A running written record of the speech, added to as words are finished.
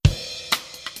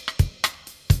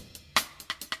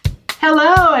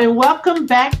Hello, and welcome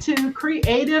back to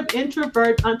Creative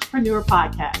Introvert Entrepreneur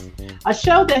Podcast, a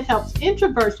show that helps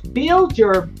introverts build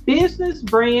your business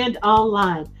brand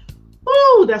online.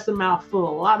 Ooh, that's a mouthful.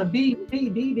 A lot of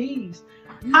B's.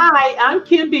 Hi, I'm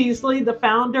Kim Beasley, the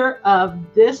founder of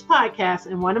this podcast,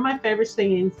 and one of my favorite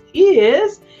sayings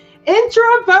is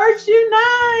Introverts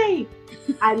Unite.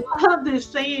 I love this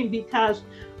saying because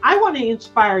I want to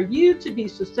inspire you to be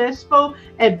successful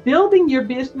at building your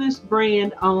business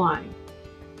brand online.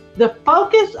 The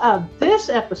focus of this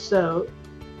episode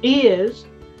is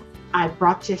I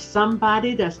brought you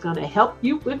somebody that's going to help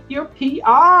you with your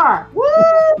PR.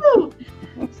 Woo!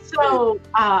 So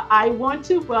I want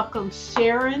to welcome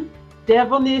Sharon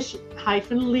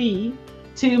Devonish-Leid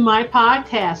to my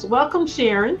podcast. Welcome,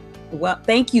 Sharon. Well,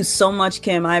 thank you so much,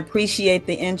 Kim. I appreciate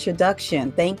the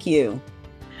introduction. Thank you.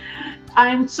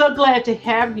 I'm so glad to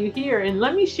have you here. And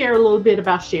let me share a little bit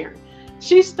about Sharon.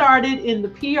 She started in the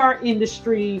PR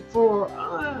industry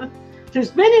she's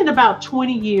been in about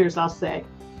 20 years, I'll say.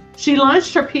 She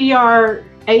launched her PR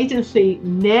agency,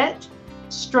 Net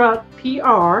Struck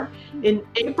PR, in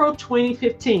April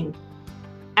 2015,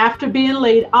 after being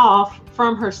laid off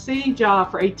from her city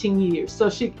job for 18 years. So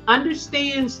she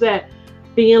understands that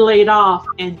being laid off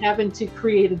and having to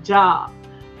create a job,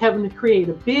 having to create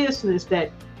a business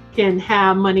that can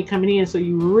have money coming in. So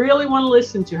you really want to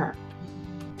listen to her.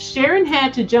 Sharon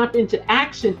had to jump into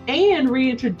action and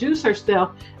reintroduce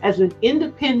herself as an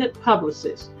independent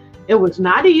publicist. It was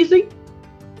not easy,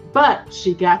 but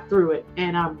she got through it.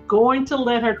 And I'm going to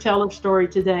let her tell her story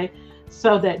today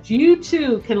so that you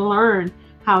too can learn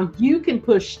how you can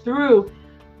push through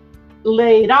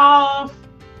laid off,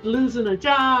 losing a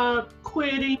job,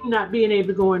 quitting, not being able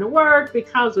to go into work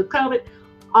because of COVID,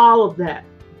 all of that.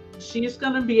 She's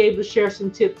going to be able to share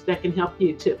some tips that can help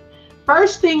you too.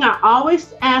 First thing I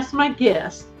always ask my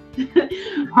guests, are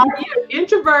you an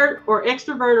introvert or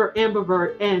extrovert or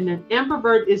ambivert? And an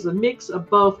ambivert is a mix of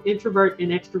both introvert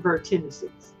and extrovert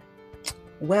tendencies.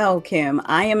 Well, Kim,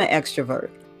 I am an extrovert.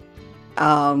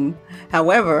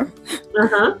 However,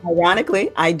 ironically,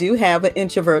 I do have an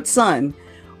introvert son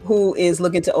who is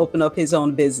looking to open up his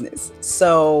own business.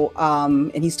 So,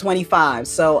 and he's 25.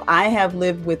 So I have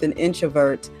lived with an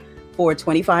introvert for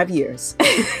 25 years.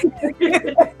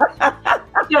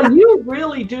 So you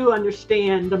really do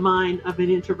understand the mind of an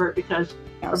introvert because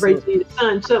of raising a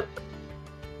son. So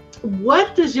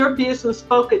what does your business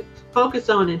focus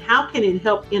on and how can it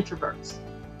help introverts?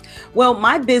 Well,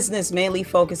 my business mainly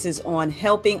focuses on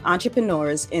helping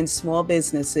entrepreneurs and small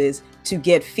businesses to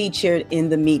get featured in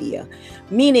the media,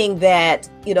 meaning that,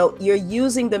 you're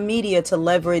using the media to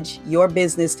leverage your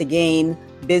business to gain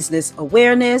business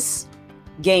awareness,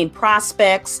 gain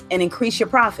prospects, and increase your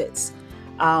profits.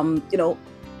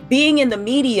 Being in the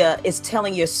media is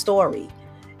telling your story.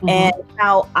 Mm-hmm. And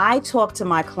how I talk to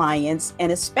my clients,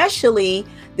 and especially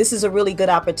this is a really good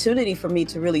opportunity for me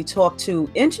to really talk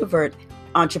to introvert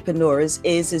entrepreneurs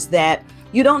is that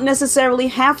you don't necessarily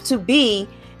have to be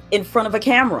in front of a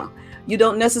camera. You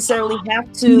don't necessarily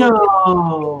have to.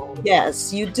 No.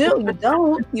 Yes, you do.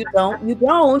 You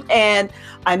don't. And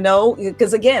I know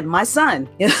because again, my son,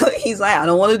 he's like, I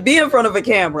don't want to be in front of a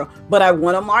camera, but I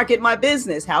want to market my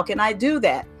business. How can I do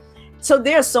that? So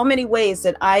there are so many ways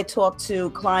that I talk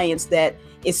to clients that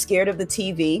is scared of the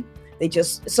TV.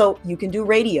 So you can do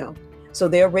radio. So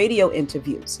there are radio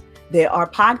interviews. There are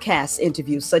podcast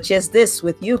interviews such as this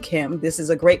with you, Kim. This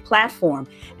is a great platform.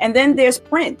 And then there's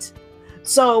print.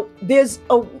 So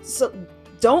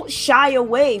don't shy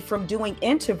away from doing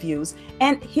interviews.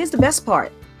 And here's the best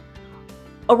part.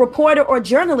 A reporter or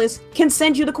journalist can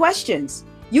send you the questions.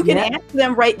 You can answer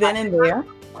them right then and there.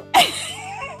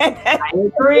 I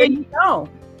agree.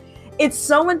 It's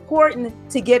so important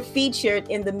to get featured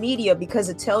in the media because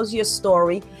it tells your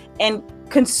story and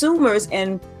consumers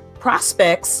and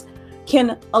prospects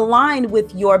can align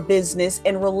with your business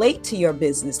and relate to your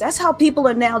business. That's how people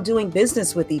are now doing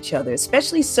business with each other,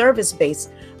 especially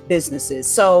service-based businesses.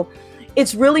 So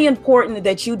it's really important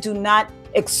that you do not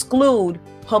exclude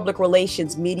public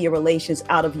relations, media relations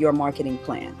out of your marketing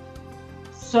plan.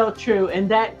 So true. And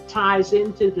that ties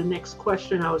into the next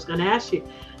question I was going to ask you,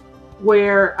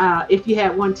 where if you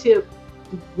had one tip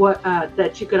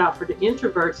that you could offer to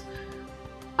introverts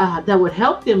that would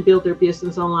help them build their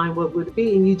business online, what would it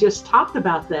be? And you just talked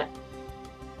about that.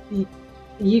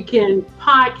 You can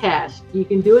podcast, you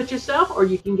can do it yourself, or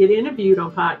you can get interviewed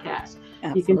on podcasts.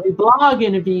 Absolutely. You can do blog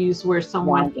interviews where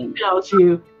someone emails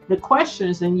you the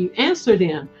questions and you answer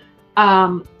them.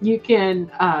 You can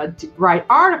write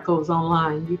articles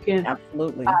online. You can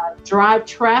absolutely drive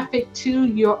traffic to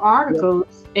your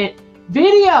articles and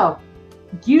video.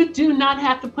 You do not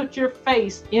have to put your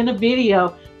face in a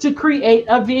video to create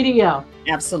a video.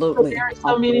 So Absolutely. there are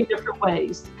so many different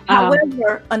ways.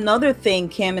 However, another thing,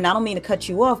 Kim, and I don't mean to cut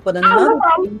you off, but No another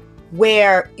problem. thing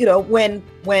where,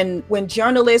 when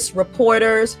journalists,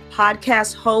 reporters,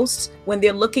 podcast hosts, when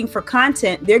they're looking for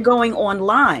content, they're going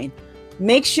online.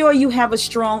 Make sure you have a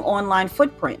strong online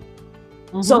footprint.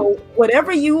 So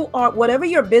whatever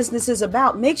your business is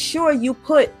about, make sure you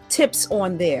put tips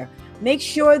on there. Make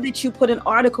sure that you put an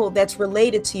article that's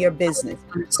related to your business.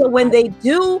 So when they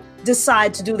do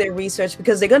decide to do their research,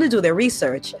 because they're going to do their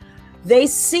research, they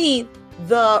see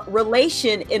the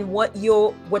relation in what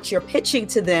you're pitching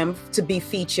to them to be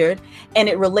featured, and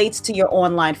it relates to your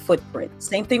online footprint.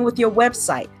 Same thing with your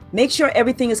website. Make sure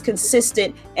everything is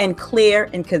consistent and clear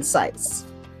and concise.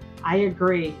 I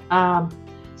agree.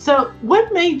 So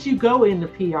what made you go into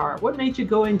PR? What made you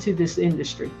go into this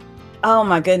industry? Oh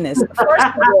my goodness. First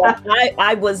of all,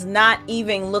 I was not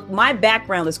even my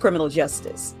background is criminal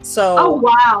justice. So oh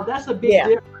wow, that's a big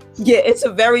difference. Yeah, it's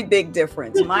a very big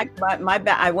difference. I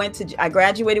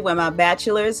graduated with my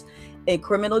bachelor's in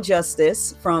criminal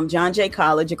justice from John Jay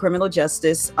College of Criminal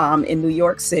Justice in New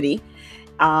York City.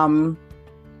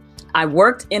 I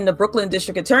worked in the Brooklyn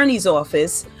District Attorney's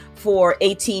Office for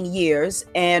 18 years.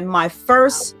 And my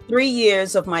first 3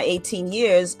 years of my 18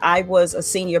 years, I was a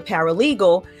senior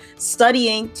paralegal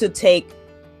studying to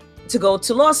go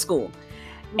to law school.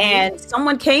 And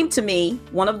someone came to me,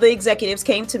 one of the executives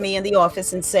came to me in the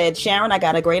office and said, Sharon, I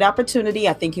got a great opportunity.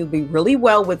 I think you'll be really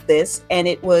well with this. And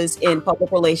it was in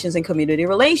public relations and community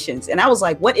relations. And I was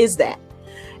like, what is that?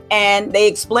 And they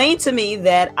explained to me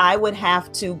that I would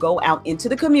have to go out into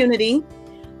the community,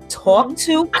 talk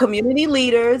to community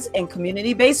leaders and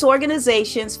community-based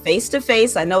organizations face to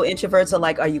face. I know introverts are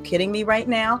like, are you kidding me right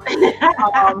now?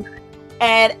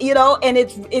 And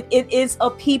it is a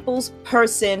people's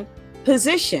person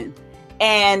position.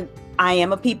 And I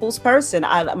am a people's person.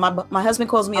 My husband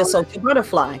calls me a social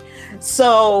butterfly.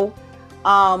 So,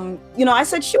 I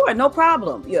said, sure, no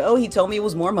problem. He told me it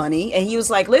was more money. And he was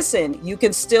like, listen, you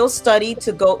can still study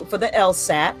to go for the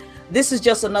LSAT. This is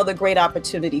just another great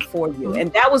opportunity for you.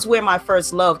 And that was where my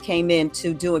first love came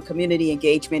into doing community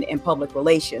engagement and public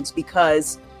relations,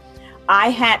 because I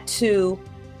had to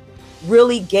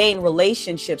really gain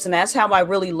relationships. And that's how I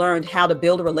really learned how to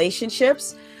build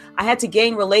relationships. I had to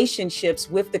gain relationships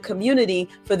with the community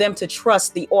for them to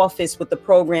trust the office with the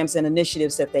programs and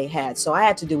initiatives that they had. So I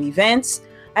had to do events.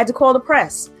 I had to call the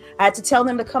press. I had to tell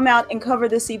them to come out and cover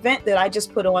this event that I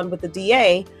just put on with the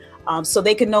DA, so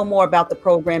they could know more about the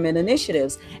program and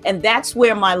initiatives. And that's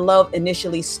where my love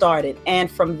initially started. And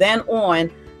from then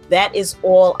on, that is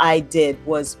all I did,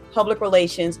 was public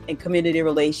relations and community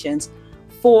relations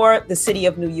for the city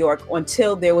of New York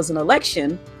until there was an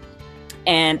election.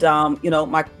 And,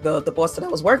 the boss that I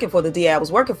was working for, the DA I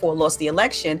was working for, lost the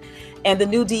election, and the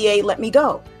new DA let me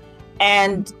go.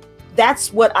 And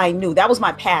that's what I knew. That was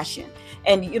my passion.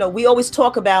 And, we always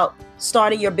talk about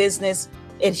starting your business.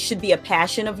 It should be a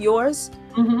passion of yours.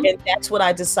 And that's what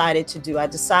I decided to do. I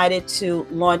decided to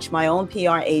launch my own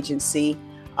PR agency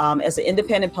as an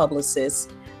independent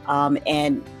publicist.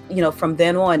 And from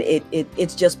then on,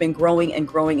 it's just been growing and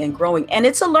growing and growing. And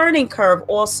it's a learning curve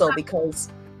also,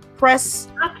 because press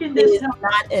is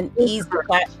not an easy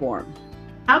platform.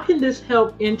 How can this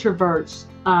help introverts,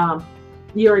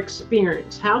 your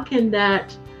experience? How can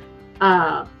that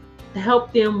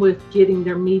help them with getting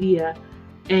their media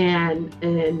and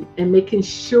making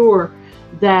sure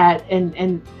that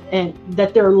and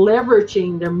that they're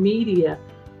leveraging their media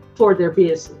for their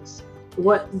business?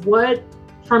 What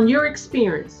from your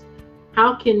experience,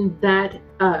 how can that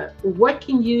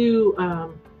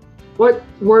what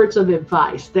words of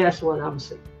advice, that's what I'm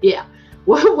saying. Yeah.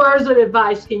 What words of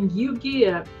advice can you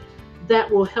give that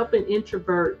will help an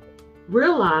introvert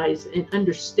realize and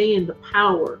understand the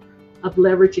power of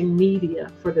leveraging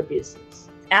media for their business?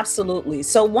 Absolutely.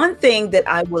 So one thing that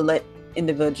I will let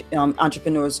individual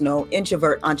entrepreneurs know,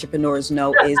 introvert entrepreneurs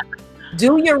know, is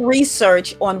do your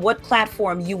research on what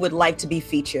platform you would like to be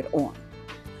featured on.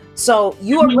 So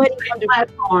you already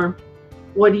platform.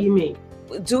 What do you mean?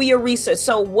 Do your research.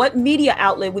 So what media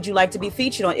outlet would you like to be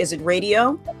featured on? Is it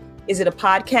radio? Is it a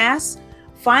podcast?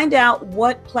 Find out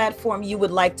what platform you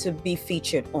would like to be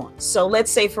featured on. So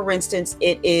let's say, for instance,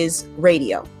 it is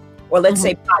radio, or let's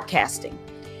say podcasting.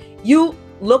 You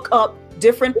look up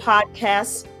different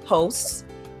podcast hosts,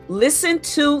 listen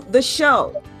to the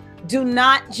show. Do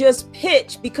not just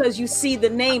pitch because you see the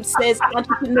name says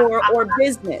entrepreneur or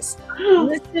business.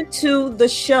 Listen to the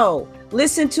show.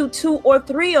 Listen to 2 or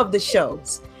 3 of the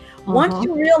shows. Once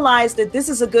you realize that this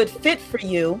is a good fit for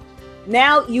you,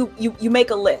 now you make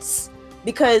a list.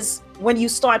 because when you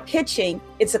start pitching,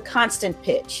 it's a constant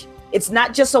pitch. It's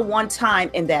not just a one time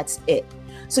and that's it.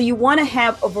 So you want to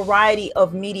have a variety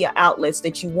of media outlets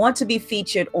that you want to be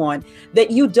featured on,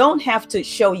 that you don't have to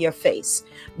show your face,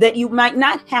 that you might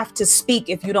not have to speak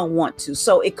if you don't want to.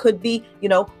 So it could be,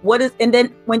 and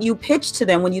then when you pitch to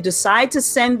them, when you decide to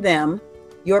send them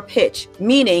your pitch,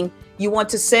 meaning you want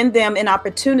to send them an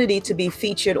opportunity to be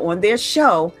featured on their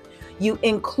show, you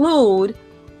include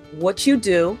what you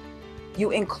do,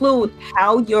 you include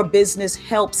how your business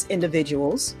helps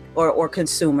individuals or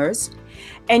consumers,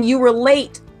 and you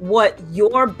relate what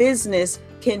your business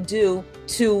can do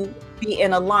to be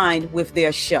in align with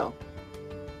their show.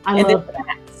 I love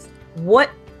that. What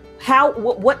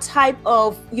type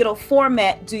of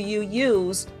format do you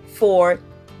use for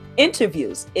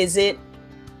interviews? Is it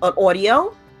an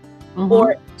audio,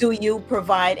 or do you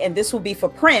provide, and this will be for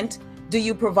print, do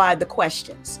you provide the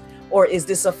questions, or is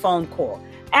this a phone call?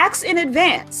 Ask in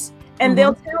advance, and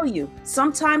they'll tell you.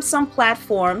 Sometimes some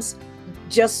platforms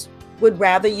just would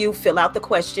rather you fill out the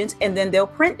questions and then they'll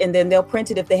print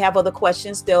it. If they have other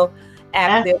questions, they'll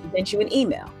send you an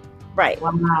email. Right.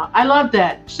 Wow. I love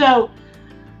that. So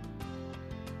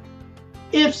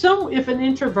if an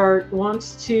introvert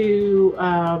wants to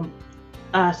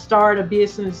start a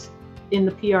business in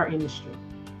the PR industry,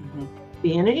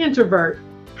 being an introvert,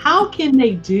 how can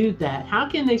they do that? How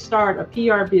can they start a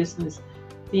PR business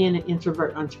being an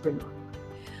introvert entrepreneur?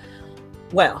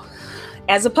 Well,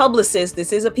 as a publicist,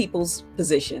 this is a people's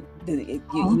position. It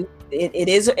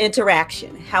is an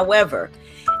interaction. However,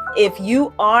 if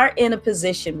you are in a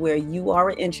position where you are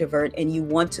an introvert and you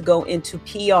want to go into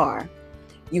PR,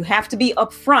 you have to be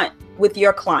upfront with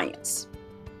your clients.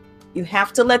 You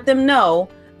have to let them know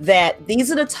that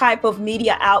these are the type of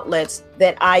media outlets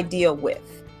that I deal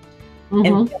with,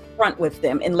 and be upfront with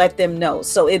them and let them know.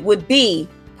 So it would be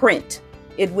print,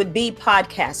 it would be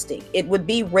podcasting, it would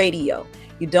be radio.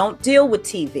 You don't deal with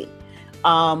TV,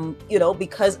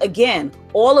 because again,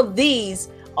 all of these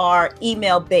are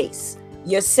email based.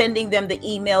 You're sending them the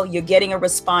email, you're getting a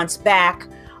response back,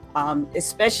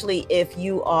 especially if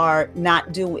you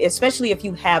especially if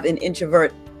you have an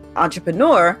introvert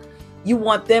entrepreneur, you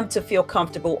want them to feel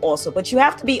comfortable also. But you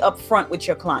have to be upfront with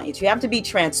your clients. You have to be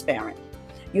transparent.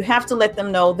 You have to let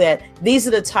them know that these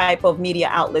are the type of media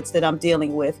outlets that I'm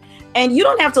dealing with. And you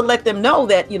don't have to let them know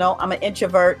that, I'm an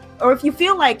introvert. Or if you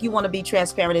feel like you want to be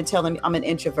transparent and tell them I'm an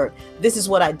introvert, this is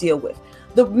what I deal with.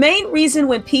 The main reason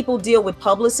when people deal with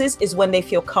publicists is when they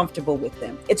feel comfortable with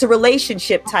them. It's a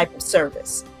relationship type of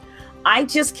service. I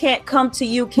just can't come to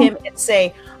you, Kim, and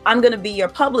say, I'm going to be your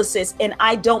publicist and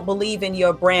I don't believe in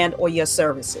your brand or your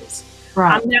services.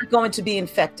 Right. I'm not going to be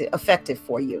effective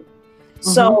for you.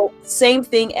 So same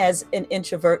thing as an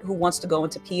introvert who wants to go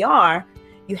into PR,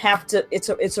 you have to,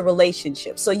 it's a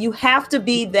relationship. So you have to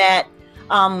be that,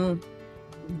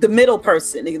 the middle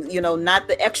person, not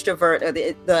the extrovert or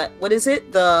the what is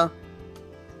it? The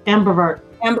ambivert.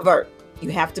 Ambivert. You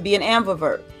have to be an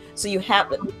ambivert. So you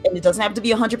have, and it doesn't have to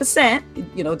be 100%,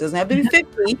 it doesn't have to be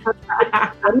 50,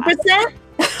 20%.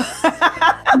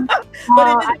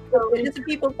 But it is a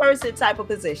people person type of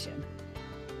position.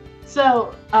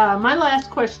 So my last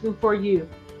question for you,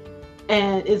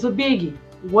 and it's a biggie.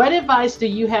 What advice do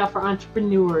you have for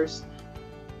entrepreneurs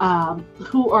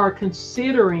who are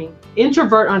considering,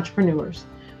 introvert entrepreneurs,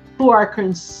 who are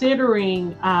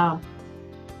considering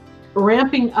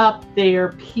ramping up their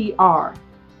PR?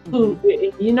 Who,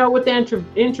 with the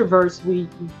introverts, we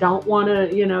don't want to,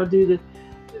 do the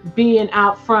being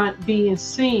out front, being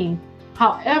seen.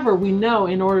 However, we know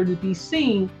in order to be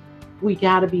seen, we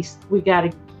gotta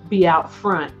be out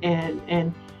front, and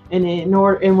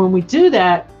when we do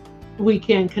that, we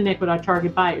can connect with our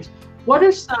target buyers. What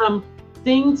are some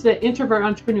things that introvert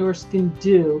entrepreneurs can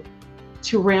do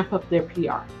to ramp up their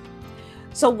PR?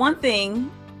 So one thing,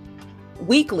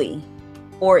 weekly,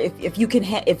 or if you can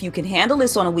handle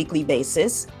this on a weekly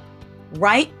basis,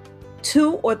 write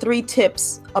 2 or 3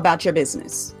 tips about your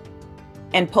business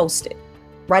and post it.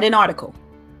 Write an article,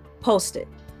 post it.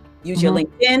 Use your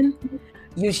LinkedIn,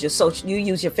 use your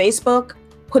Facebook,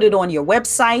 put it on your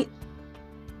website,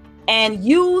 and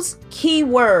use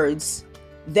keywords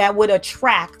that would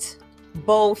attract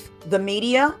both the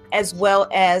media as well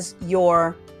as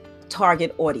your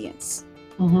target audience.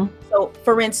 So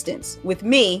for instance, with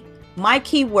me, my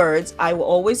keywords I will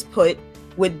always put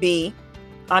would be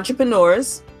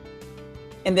entrepreneurs.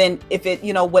 And then if it,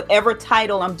 whatever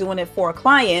title I'm doing it for a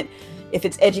client, if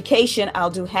it's education, I'll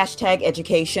do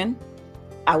 #education.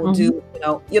 I will do,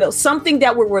 something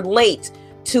that will relate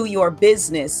to your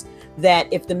business, that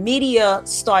if the media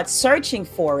starts searching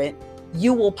for it,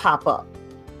 you will pop up.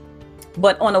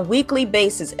 but on a weekly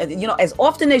basis, as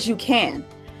often as you can,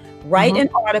 write an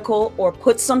article or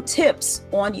put some tips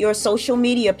on your social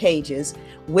media pages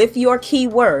with your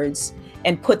keywords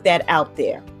and put that out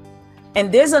there.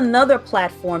 And there's another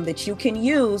platform that you can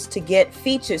use to get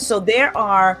features. So there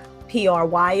are PR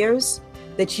wires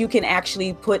that you can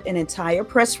actually put an entire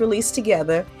press release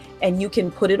together and you can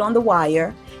put it on the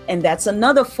wire. And that's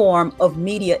another form of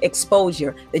media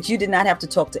exposure that you did not have to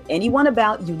talk to anyone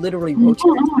about. You literally wrote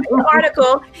your entire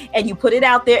article and you put it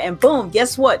out there, and boom,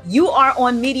 guess what? You are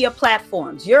on media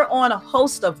platforms. You're on a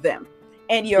host of them,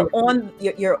 and you're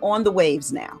on the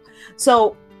waves now.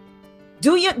 So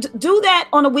do that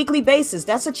on a weekly basis.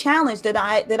 That's a challenge that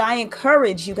I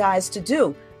encourage you guys to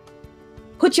do.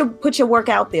 Put your work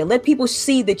out there. Let people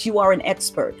see that you are an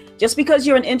expert. Just because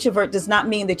you're an introvert does not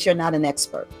mean that you're not an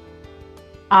expert.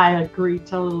 I agree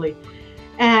totally.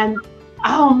 And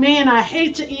oh man, I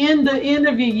hate to end the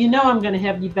interview. You know I'm going to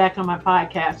have you back on my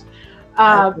podcast.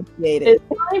 It's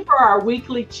time for our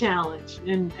weekly challenge.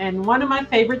 And one of my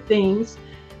favorite things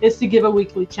is to give a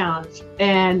weekly challenge.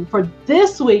 And for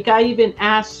this week, I even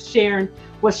asked Sharon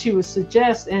what she would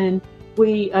suggest. And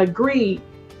we agreed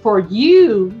for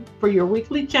your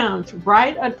weekly challenge,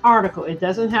 write an article. It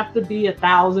doesn't have to be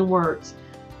 1,000 words.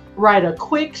 Write a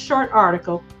quick, short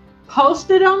article.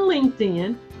 Post it on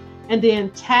LinkedIn, and then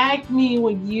tag me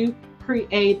when you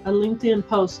create a LinkedIn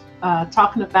post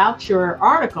talking about your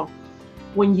article.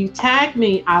 When you tag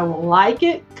me, I will like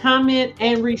it, comment,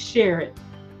 and reshare it.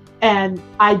 And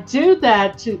I do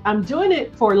that I'm doing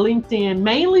it for LinkedIn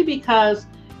mainly because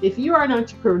if you are an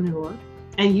entrepreneur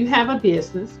and you have a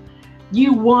business,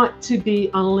 you want to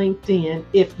be on LinkedIn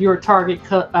if your target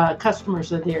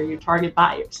customers are there, your target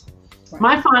buyers. Right.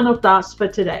 My final thoughts for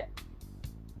today.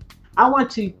 I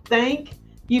want to thank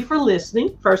you for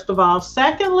listening, first of all.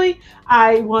 Secondly,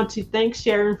 I want to thank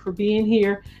Sharon for being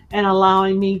here and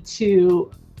allowing me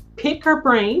to pick her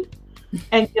brain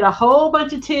and get a whole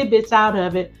bunch of tidbits out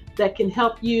of it that can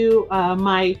help you,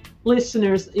 my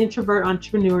listeners, introvert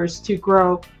entrepreneurs, to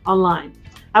grow online.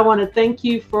 I want to thank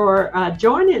you for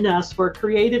joining us for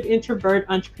Creative Introvert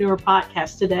Entrepreneur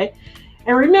Podcast today.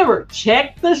 And remember,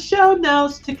 check the show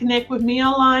notes to connect with me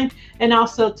online and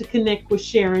also to connect with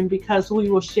Sharon, because we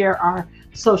will share our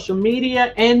social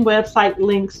media and website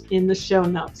links in the show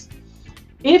notes.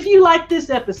 If you like this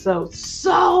episode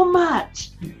so much,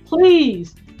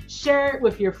 please share it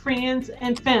with your friends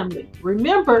and family.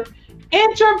 Remember,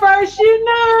 introverts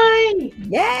unite!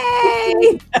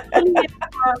 Yay!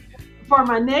 For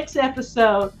my next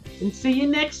episode, and see you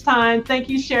next time. Thank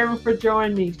you, Sharon, for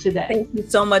joining me today. Thank you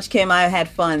so much, Kim. I had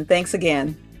fun. Thanks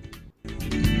again.